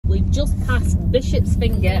we've just passed Bishop's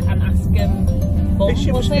Finger and Askham Bog,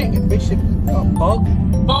 Bishop's Finger, Bishop, Bog.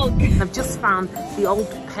 Bog. I've just found the old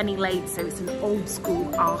Penny Lane, so it's an old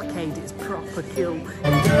school arcade. It's proper cool.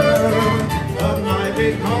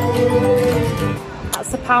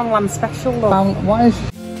 That's a Poundland special though. What is?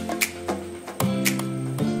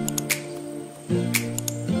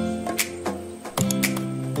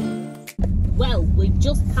 Well, we've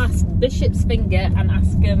just passed Bishop's Finger and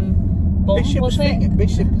Askham Bog, Bishop's Finger,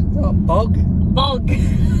 Bishop, Bog. Bog.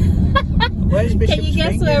 Where's Bishop's Can you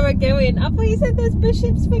guess Finger? where we're going? I thought you said there's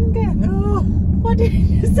Bishop's Finger. No. What did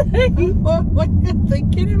you say? What are you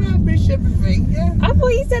thinking about Bishop's Finger? I thought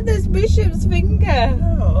you said there's Bishop's Finger.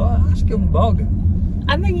 Oh, Askham Bog.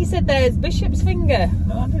 And then you said there's Bishop's Finger.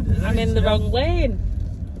 No, I didn't. I'm in the wrong lane.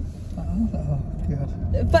 Oh,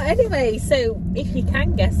 God. But anyway, so if you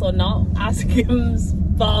can guess or not, Askham's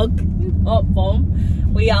Bog, not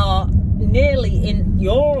Bomb, we are nearly in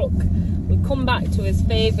York. We've come back to his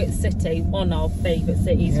favourite city, one of favourite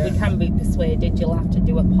cities. Yeah. We can be persuaded, you'll have to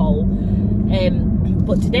do a poll.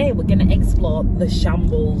 But today we're going to explore the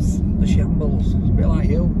Shambles. The Shambles. It's a bit like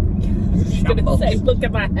you. I was going to say, look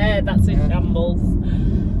at my hair, that's a shambles.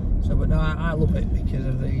 So, but no, I love it because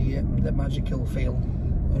of the magical feel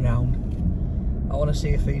around. I want to see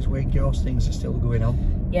if these weird ghost things are still going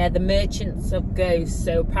on. Yeah, the Merchants of Ghosts,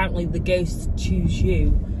 so apparently the ghosts choose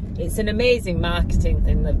you. It's an amazing marketing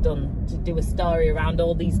thing they've done to do a story around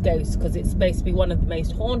all these ghosts, because it's supposed to be one of the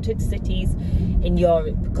most haunted cities in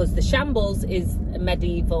Europe, because the Shambles is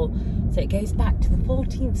medieval, so it goes back to the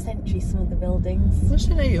 14th century, some of the buildings.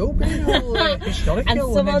 Listen to you, being all historical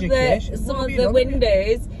and some of the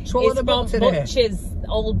windows is from butchers,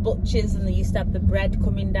 old butchers, and they used to have the bread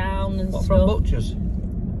coming down and what, stuff. from butchers?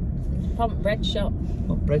 From bread shop.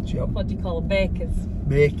 What bread shop? What do you call them? Bakers.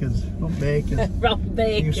 Bakers, not bakers. From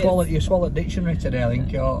bakers. You swallowed dictionary today, I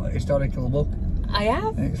think, your historical book. I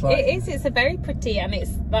have. It's like, it's a very pretty, and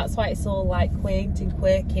that's why it's all like quaint and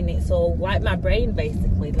quirky, and it's all like my brain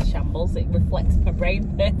basically, the Shambles. It reflects my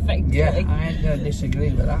brain perfectly. yeah, I don't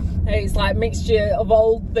disagree with that. It's like mixture of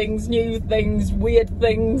old things, new things, weird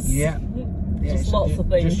things. Yeah. Just lots of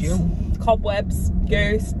things. Just you. Cobwebs,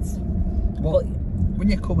 ghosts. Well, when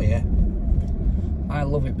you come here, I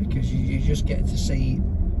love it because you just get to see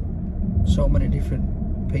so many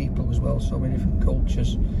different people as well, so many different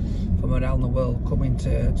cultures from around the world coming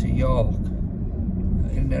to York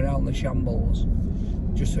and around the Shambles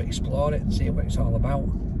just to explore it and see what it's all about.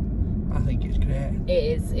 I think it's great.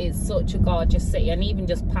 It's such a gorgeous city, and even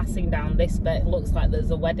just passing down this bit, it looks like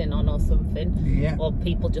there's a wedding on or something. Yeah. Or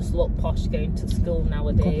people just look posh going to school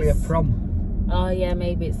nowadays. Could be a prom. Oh yeah,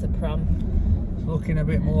 maybe it's a prom. It's looking a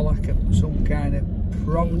bit more like some kind of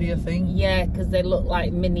prom, do you think? Yeah, because they look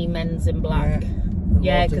like mini men's in black.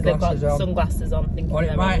 Yeah, because they've got sunglasses on, thinking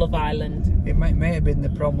they're on Love Island. It may have been the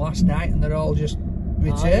prom last night and they're all just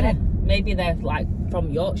returning. Oh, yeah. Maybe they're like from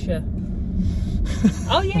Yorkshire.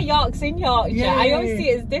 Oh yeah, York's in Yorkshire. Yeah. I always see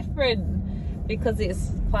it as different because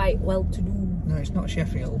it's quite well to do. No, it's not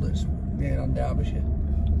Sheffield, it's near on Derbyshire.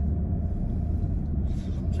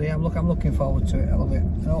 So yeah, I'm looking forward to it. I love it.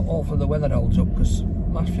 And hopefully the weather holds up, because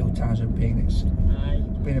last few times I've been, it's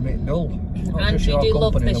been a bit dull. Not And just you your do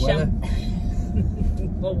love company, the weather.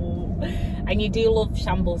 And you do love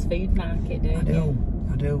Shambles Food Market, don't you?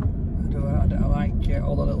 I do. I like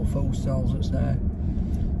all the little food stalls that's there.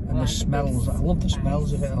 And the smells. I love the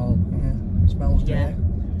smells of it all. Yeah, it smells great.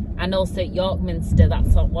 And also York Minster,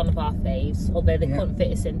 that's one of our faves, although they couldn't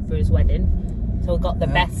fit us in for his wedding. So we got the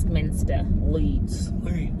best Minster, Leeds.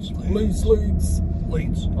 Leeds.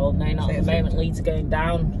 Oh no, not at the moment. Leeds are going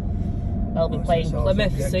down. They'll be playing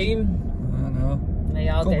Plymouth soon. I know. They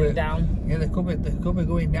are going down. Yeah, they could be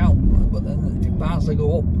going down, but then if Barnsley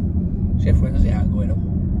go up, Sheffield Wednesday aren't going up.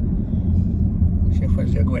 Sheffield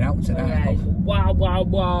Wednesday are going out tonight. Right.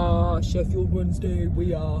 Wow, Sheffield Wednesday,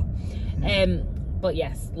 we are. But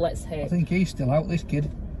yes, let's hear. I think he's still out, this kid.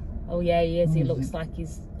 Oh yeah, he is. He looks like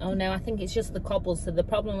he's. Oh no, I think it's just the cobbles. So the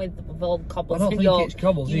problem with all the cobbles, I don't think it's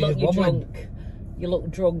cobbles. you're drunk. You look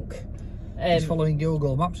drunk. He's following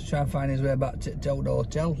Google Maps to try and find his way back to Toad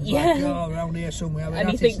Hotel. He's yeah. like, oh, around here somewhere. And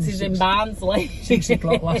he thinks he's in Barnsley. 6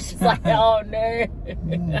 o'clock last night. It's like, oh no.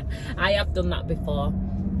 Mm. I have done that before.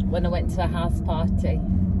 When I went to a house party.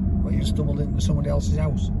 Well, you stumbled into somebody else's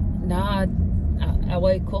house? No, I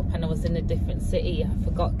woke up and I was in a different city. I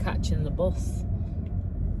forgot catching the bus.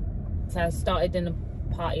 So I started in a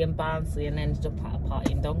party in Barnsley and ended up at a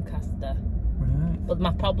party in Doncaster. Right. But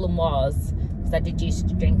my problem was, because I did used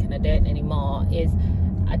to drink and I don't anymore, is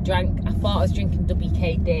I thought I was drinking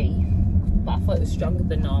WKD, but I thought it was stronger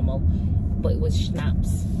than normal. But it was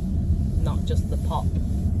schnapps, not just the pop.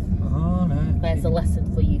 There's a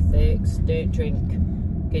lesson for you folks. Don't drink,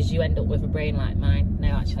 because you end up with a brain like mine. No,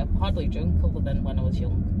 actually, I've hardly drunk other than when I was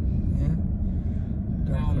young. Yeah.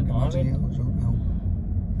 Now I'm boring.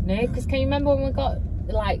 No, because can you remember when we got,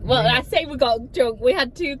 like, well, I say we got drunk, we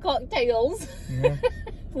had 2 cocktails. Yeah.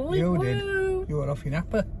 You did. You were off your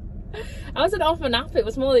napper. I wasn't off my nap, it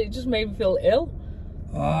was more that it just made me feel ill.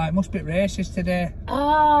 Oh, it must be racist today.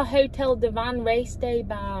 Ah, Hotel Divan Race Day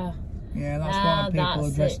Bar. Yeah, that's why people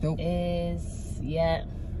are dressed up. It is, yeah.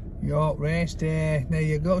 York Race Day. There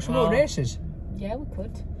you go. Some more races. Yeah, we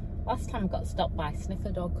could. Last time I got stopped by a sniffer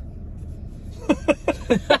dog.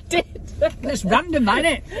 I did. It's random, isn't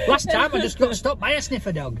it? Last time I just got stopped by a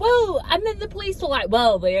sniffer dog. Well, and then the police were like,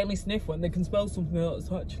 well, they only sniff when they can smell something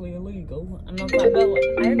that's actually illegal. And I was like, well,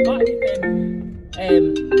 I haven't got anything.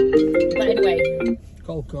 But anyway.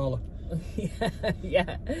 Cold caller.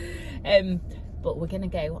 Yeah. But we're going to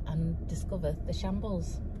go and discover the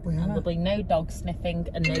Shambles. We are. And there'll be no dog sniffing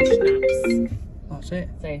and no snaps. That's it.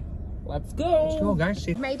 So, let's go. Let's go, guys.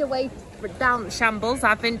 See. Made our way down Shambles.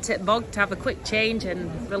 I've been to Bog to have a quick change and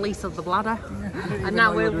release of the bladder. Yeah, and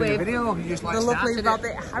now we're with the lovely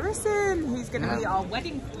Robert Harrison, who's going to be our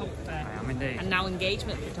wedding photographer. I am indeed. And now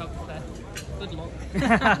engagement photographer. Good luck.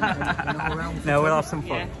 No, we'll have some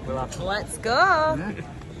fun. Yeah. We'll have some. Let's go. Yeah.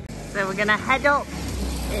 So we're going to head up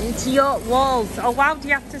into York Walls. Oh wow, do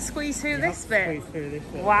you have to squeeze through this bit? Squeeze through this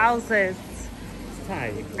bit. Wowzers. It's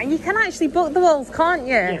tight. And you can actually book the walls, can't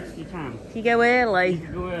you? Yes, you can. If you go early. You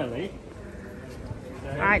can go early.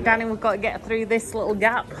 Right, Danny, we've got to get through this little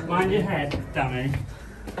gap. Mind your head, Danny.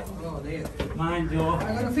 Oh dear. Mind your...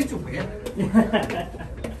 I'm going to fit up here.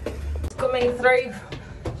 Coming through.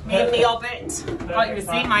 Me and the Hobbit. Can't even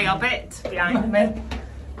see my Hobbit behind me.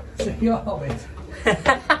 So your Hobbit.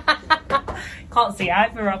 Can't see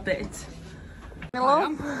either Hobbit.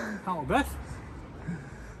 Hello? Hello, Beth.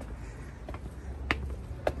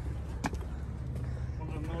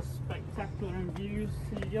 One of the most spectacular views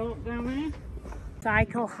in York down here.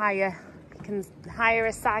 Cycle hire. You can hire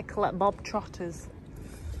a cycle at Bob Trotter's.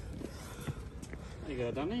 There you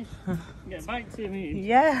go, Danny. Get back to me.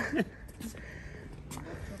 Yeah.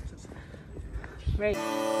 Right.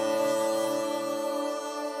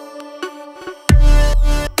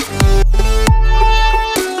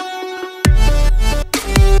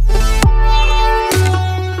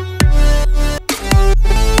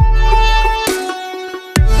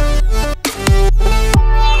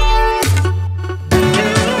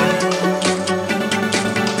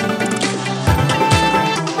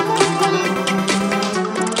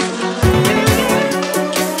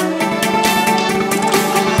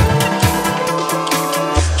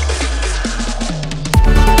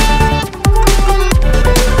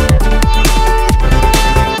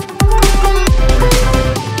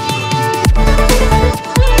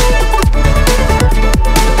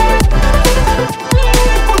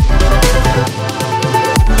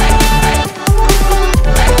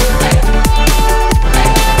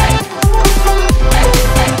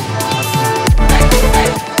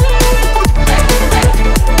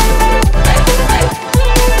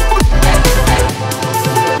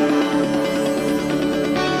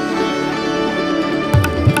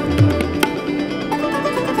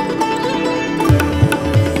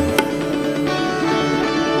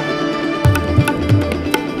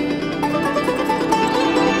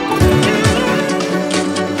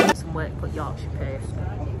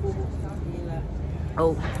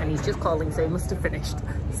 Oh, and he's just calling, so he must have finished.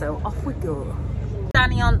 So off we go.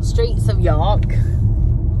 Danny on streets of York.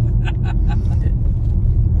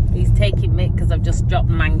 He's taking me because I've just dropped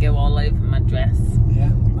mango all over my dress. Yeah.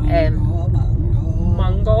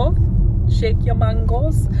 Mango. Shake your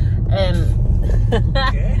mangoes.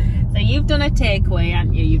 Okay. So you've done a takeaway,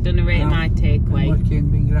 haven't you? You've done a rate my takeaway. Working,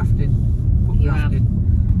 been grafting. You have.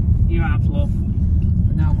 You have, love.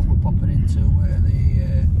 And now we're popping into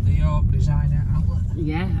the York designer outlet.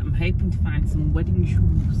 Yeah, I'm hoping to find some wedding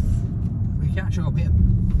shoes. We can't show a bit.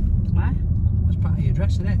 Why? That's part of your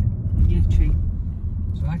dress, isn't it? Yeah, true.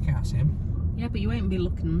 So I can't see him. Yeah, but you won't be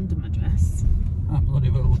looking under my dress. I bloody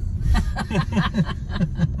will.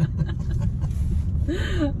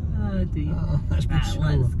 Oh dear. Oh, that's been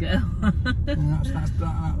slow. Let's go.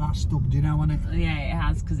 That's stubbed, you know, isn't it? Yeah, it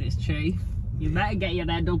has, because it's true. You better get your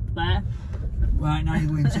head up there. Right, now you're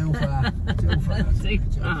going too far. Too far. Too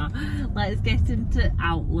far. Let's get into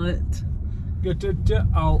outlet. Get into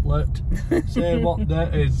outlet. Say what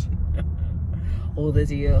there is. Oh,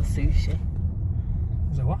 there's a Yo Sushi.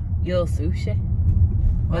 Is there what? Yo Sushi.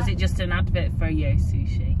 Or is it just an advert for Yo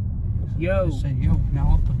Sushi? Yo. Just saying yo,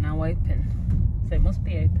 now open. Now open. So it must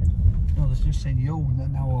be open. No, it's just saying yo and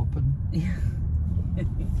then now open. Yeah.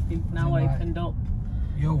 You've now opened up.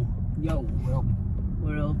 Yo.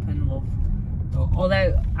 We're open, love. Oh.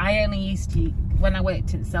 Although I only used to, when I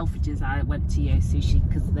worked in Selfridges, I went to Yo Sushi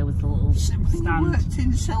because there was a little stand. You worked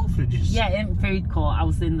in Selfridges? Yeah, in food court. I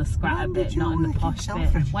was in the scrap bit, not in the posh bit.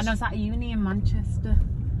 When I was at uni in Manchester,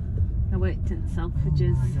 I worked in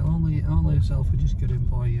Selfridges. Oh, only a Selfridges could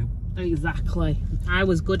employ you. Exactly. I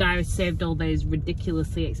was good. I saved all those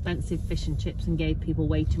ridiculously expensive fish and chips and gave people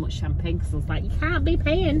way too much champagne because I was like, you can't be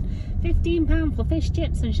paying £15 for fish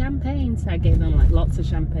chips and champagne. So I gave them like lots of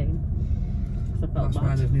champagne. That's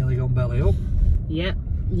why they've nearly gone belly up. Yep.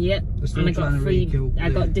 And I got I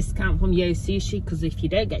got discount from Yo Sushi because if you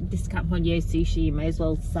don't get discount from Yo Sushi, you may as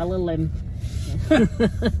well sell a limb.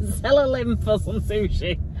 Sell a limb for some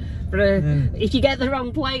sushi. If you get the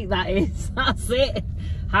wrong plate, that is. That's it.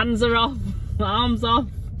 Hands are off, arms off.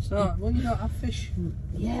 So, well, you don't have fish.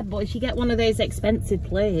 Yeah, but if you get one of those expensive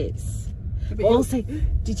plates. But also,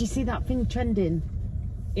 did you see that thing trending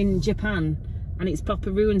in Japan? And it's proper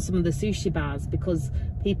ruined some of the sushi bars because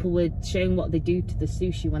people were showing what they do to the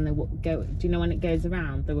sushi when they go. Do you know when it goes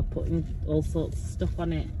around? They were putting all sorts of stuff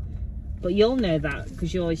on it. But you'll know that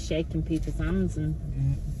because you're always shaking people's hands and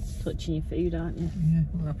touching your food, aren't you? Yeah,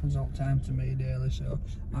 well, it happens all the time to me daily. So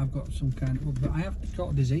I've got some kind of, but I have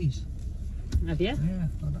got a disease. Have you?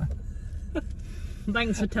 Yeah.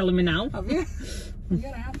 Thanks for telling me now. Have you?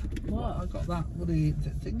 Yeah, I have. What? I've got that bloody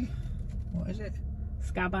thingy. What is it?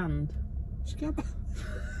 Scaband. Scaban.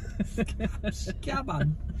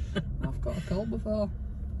 I've got a cold before.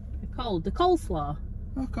 A cold? The coleslaw?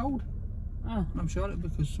 Oh, cold. Oh. I'm sure it's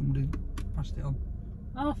because somebody passed it on.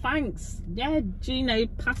 Oh, thanks. Yeah, do you know,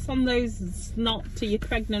 pass on those snot to your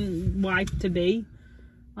pregnant wife to be.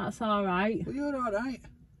 That's all right. Well, you're all right.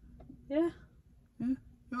 Yeah. Yeah.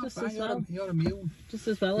 You're Just fine. as well. You're immune. Just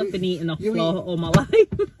as well. I've been eating off floor all my life.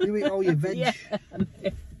 You eat all your veg. Yeah.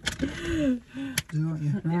 Don't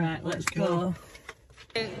you? Right, let's go.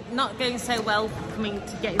 Not going so well coming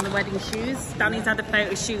to getting the wedding shoes. Danny's had a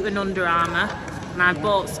photo shoot in Under Armour and I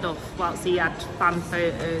bought stuff whilst he had fan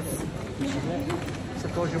photos.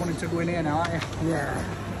 Suppose you wanted to go in here now, aren't you? Yeah.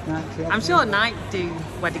 I'm sure Nike do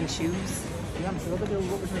wedding shoes. Yeah, I'm sure they do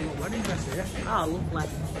wedding dress here. Oh, lovely.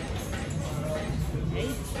 Hey,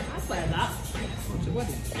 I'd wear that. What's a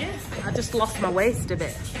wedding? Yeah. I just lost my waist a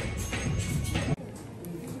bit.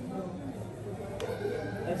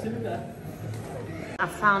 I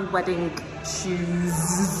found wedding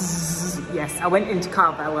shoes. Yes, I went into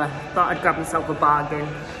Carvella, thought I'd grab myself a bargain,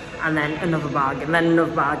 and then another bargain, then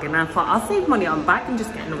another bargain. And I thought I'll save money on bag and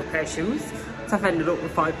just get another pair of shoes. So I've ended up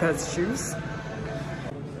with 5 pairs of shoes.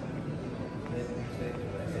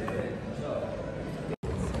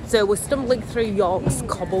 So we're stumbling through York's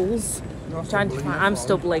cobbles. Trying to find, I'm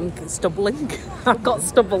stumbling. I've got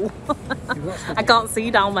stubble. I can't see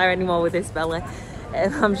down there anymore with this belly.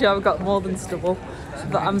 I'm sure I've got more than stubble,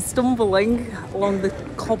 but I'm stumbling along the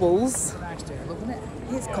cobbles. Nice day, isn't it?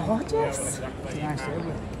 It's gorgeous. Nice day.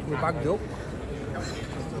 We're bagged up.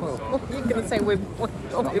 Well, You're going to say we've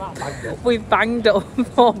bagged up. We've banged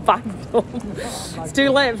up or bagged up. It's too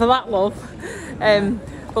late for that, love.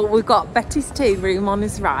 But we've got Betty's tea room on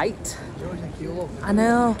his right. I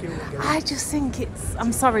know. I just think it's,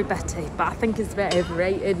 I'm sorry Betty, but I think it's a bit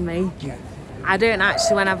overrated, me. Yeah. I don't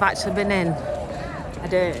actually, when I've actually been in, I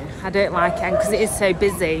don't like it because it is so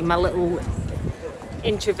busy. My little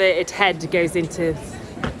introverted head goes into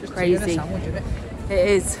crazy. Sandwich, isn't it? It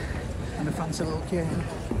is. And a fancy little cake.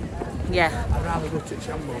 Yeah. I'd rather go to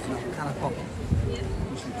Shambles and have a can of pop.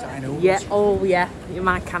 Some tiny noodles. Yeah. Oh yeah. You're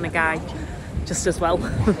my kind of guy. Just as well.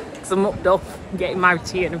 Because I'm upped up. I'm getting married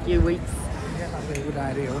to you in a few weeks. Yeah, that'd be a good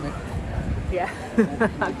idea, wouldn't it? Yeah.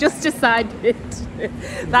 I've just decided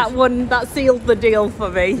that one, that sealed the deal for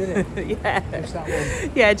me. Did it? Yeah. Just that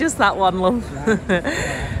one? Yeah, just that one, love.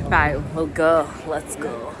 Right. Right, we'll go. Let's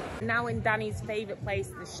go. Now in Danny's favourite place,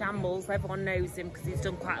 the Shambles. Everyone knows him because he's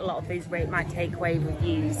done quite a lot of these Rate My Takeaway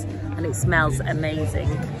reviews and it smells amazing.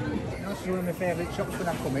 This is one of my favourite shops when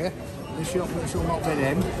I come here. The shop which will not be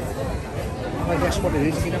in. I guess what it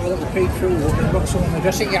is, you can have a little peek through. They've got some of the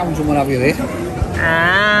dressing gowns and what have you there.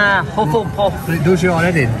 Ah, Hufflepuff. But it does your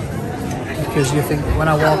head in. Because you think, when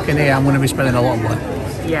I walk in here, I'm going to be spending a lot of money.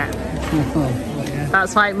 Yeah. Yeah.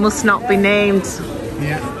 That's why it must not be named.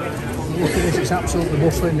 Yeah. Look at this, it's absolutely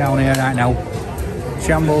bustling down here right now.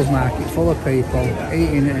 Shambles market, full of people,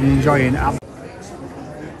 eating and enjoying.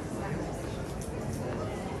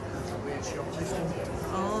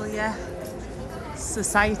 Oh yeah.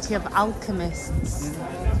 Society of Alchemists.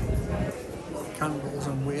 Candles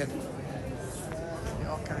and weird.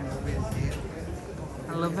 All kind of weird gear.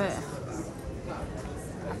 I love it.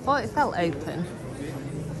 thought it felt open.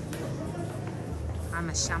 I'm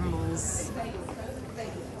a Shambles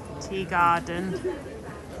tea garden.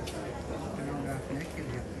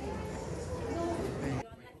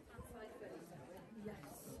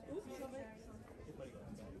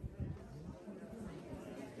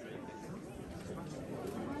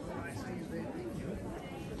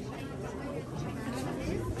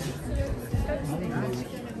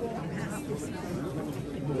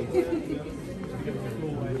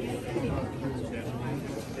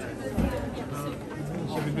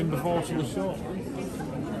 Have you been before to the shop?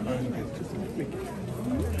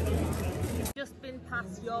 Just been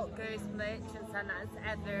past York Ghost Merchants and as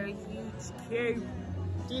ever, a huge queue.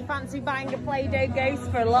 Do you fancy buying a Play-Doh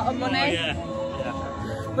ghost for a lot of money? Oh,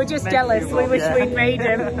 yeah. We're just jealous, we wish we'd made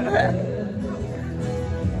him.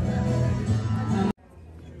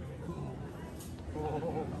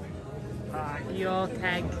 York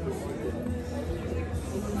egg.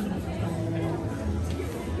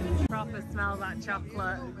 Proper smell that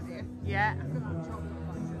chocolate. Yeah.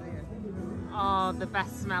 Oh, the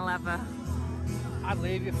best smell ever. I'd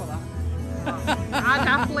leave you for that. I'd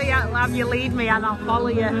happily have you lead me and I'll follow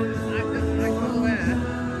you. I go there.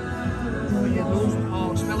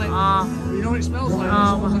 Oh, smell it. Oh. You know what it smells like?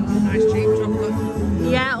 Oh. It smells like nice cheap chocolate.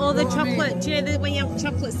 Yeah, or the chocolate, do you know when you have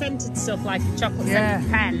chocolate scented stuff, like a chocolate scented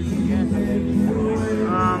pen? Yeah.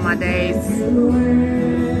 Oh, my days.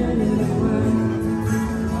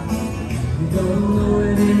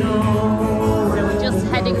 So we're just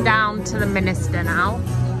heading down to the Minister now.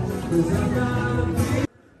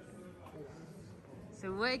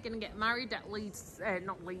 So we're going to get married at Leeds,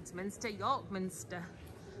 not Leeds Minster, York Minster.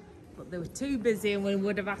 But they were too busy and we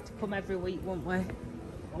would have had to come every week, wouldn't we?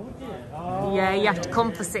 Oh, Yeah, you have to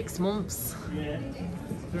come for 6 months. yeah.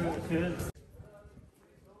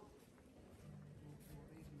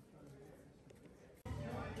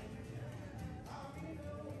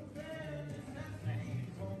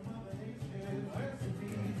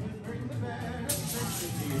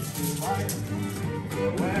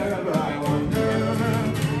 Wherever I wander,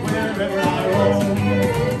 wherever I roam,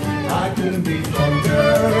 I couldn't be fonder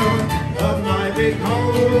of my big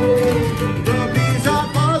home. The bees are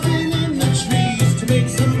buzzing in the trees to make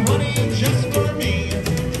some honey just for me.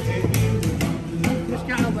 Just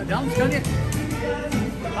can't help but dance, can you?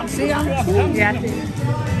 Fancy ya? Yeah.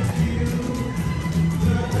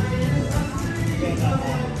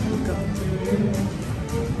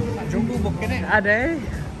 That jungle book, innit? I do.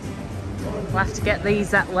 We'll have to get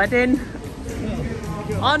these at wedding.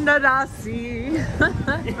 Under the sea.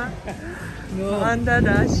 No. Under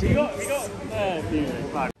the sheets. We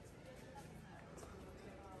got back.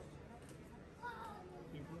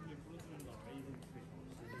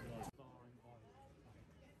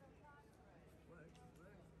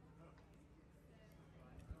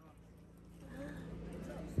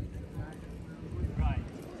 Right.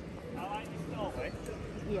 I like this story.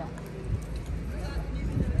 Yeah.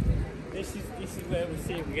 This is where we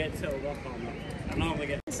see if we get told off on them. I know we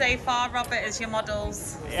get. So far, Robert, as your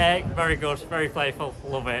models. Yeah, very good, very playful.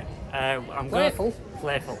 Love it. I'm Playful?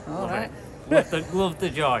 Playful. All Love right. it. Love the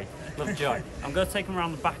joy. Love joy. I'm going to take them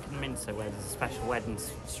around the back of the Minster where there's a special wedding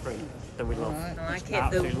street that we love. Right. I like it.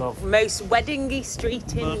 Absolutely The love. most weddingy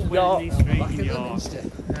street in Most York. windy street Back in in the York. Minster.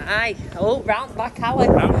 Aye. Oh, round back alley.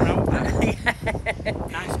 Round.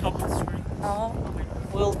 Nice cobbled street. Oh,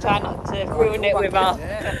 we'll try not to ruin it with our.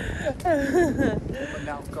 Yeah. Up and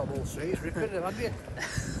down cobble streets, ripping them, have you?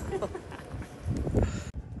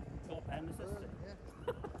 Top end, is it?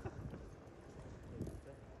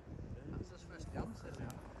 That's his first dance, isn't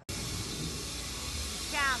it?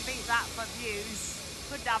 Can't beat that for views.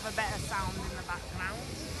 Could have a better sound in the background.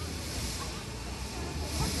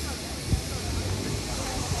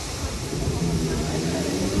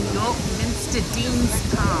 York Minster Dean's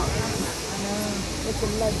Park. It's a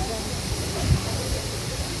legend.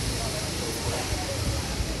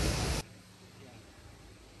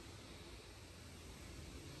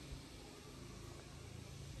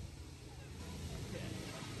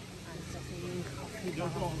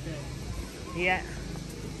 Yeah.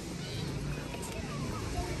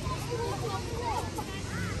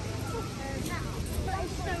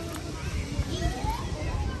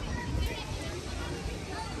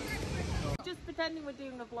 Just pretending we're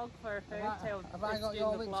doing a vlog for a photo. Have I got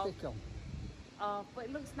your lipstick on? Oh, but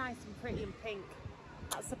it looks nice and pretty and pink.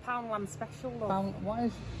 That's a Poundland special, love. Pound, what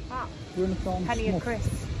is? That. Unicorn Penny a snuff.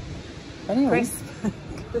 crisp. Penny a Crisp.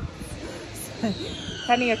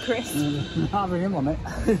 Penny a crisp. Having him on it.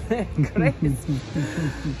 Crisp.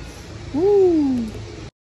 Woo!